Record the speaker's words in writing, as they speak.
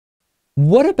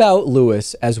What about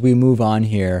Lewis, as we move on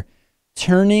here,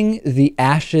 turning the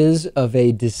ashes of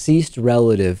a deceased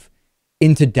relative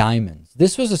into diamonds?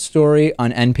 This was a story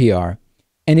on NPR,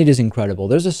 and it is incredible.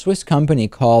 There's a Swiss company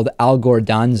called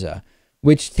Algordanza,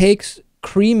 which takes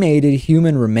cremated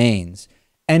human remains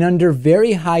and under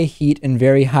very high heat and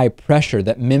very high pressure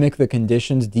that mimic the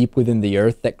conditions deep within the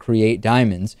earth that create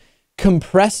diamonds,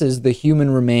 compresses the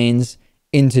human remains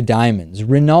into diamonds.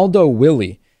 Rinaldo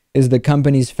Willi is the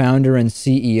company's founder and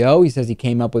CEO. He says he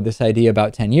came up with this idea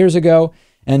about 10 years ago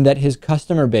and that his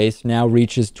customer base now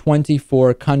reaches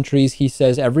 24 countries. He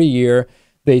says every year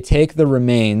they take the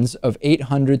remains of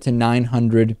 800 to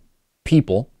 900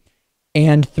 people,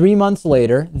 and 3 months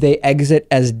later, they exit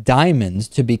as diamonds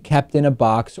to be kept in a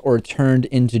box or turned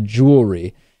into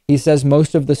jewelry. He says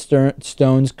most of the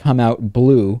stones come out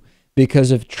blue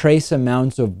because of trace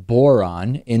amounts of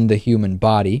boron in the human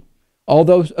body,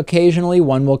 although occasionally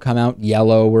one will come out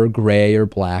yellow or gray or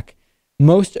black.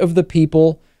 Most of the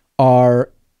people are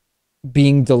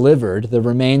being delivered, the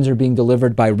remains are being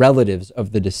delivered by relatives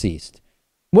of the deceased.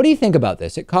 What do you think about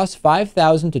this? It costs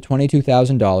 $5,000 to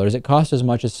 $22,000. It costs as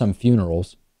much as some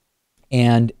funerals.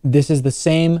 And this is the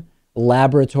same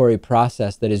laboratory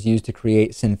process that is used to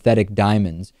create synthetic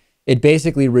diamonds. It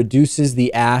basically reduces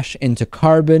the ash into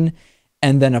carbon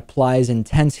and then applies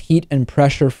intense heat and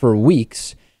pressure for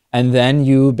weeks. And then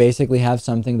you basically have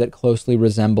something that closely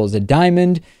resembles a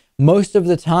diamond. Most of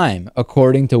the time,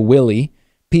 according to Willie,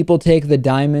 people take the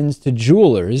diamonds to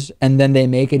jewelers and then they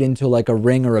make it into like a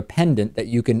ring or a pendant that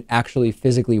you can actually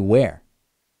physically wear.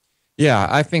 Yeah,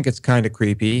 I think it's kind of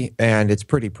creepy and it's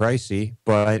pretty pricey,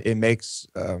 but it makes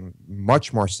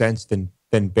much more sense than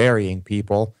burying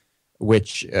people,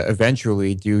 which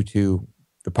eventually, due to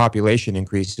the population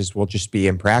increases, will just be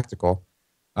impractical.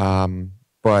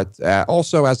 But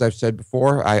also, as I've said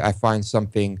before, I find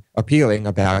something appealing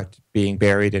about being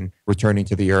buried and returning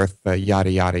to the earth,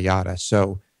 yada, yada, yada.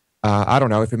 So I don't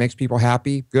know. If it makes people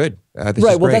happy, good. This Right. is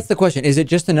Well, great. that's the question. Is it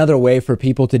just another way for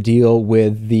people to deal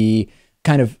with the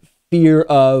kind of fear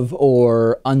of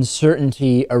or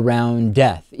uncertainty around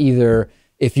death? Either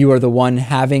if you are the one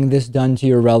having this done to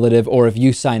your relative or if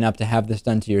you sign up to have this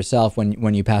done to yourself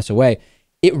when you pass away.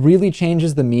 It really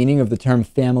changes the meaning of the term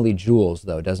family jewels,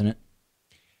 though, doesn't it?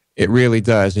 It really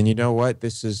does. And you know what?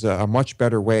 This is a much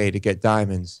better way to get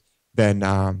diamonds than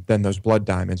those blood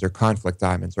diamonds or conflict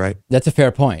diamonds, right? That's a fair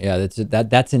point. Yeah,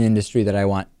 that's an industry that I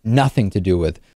want nothing to do with.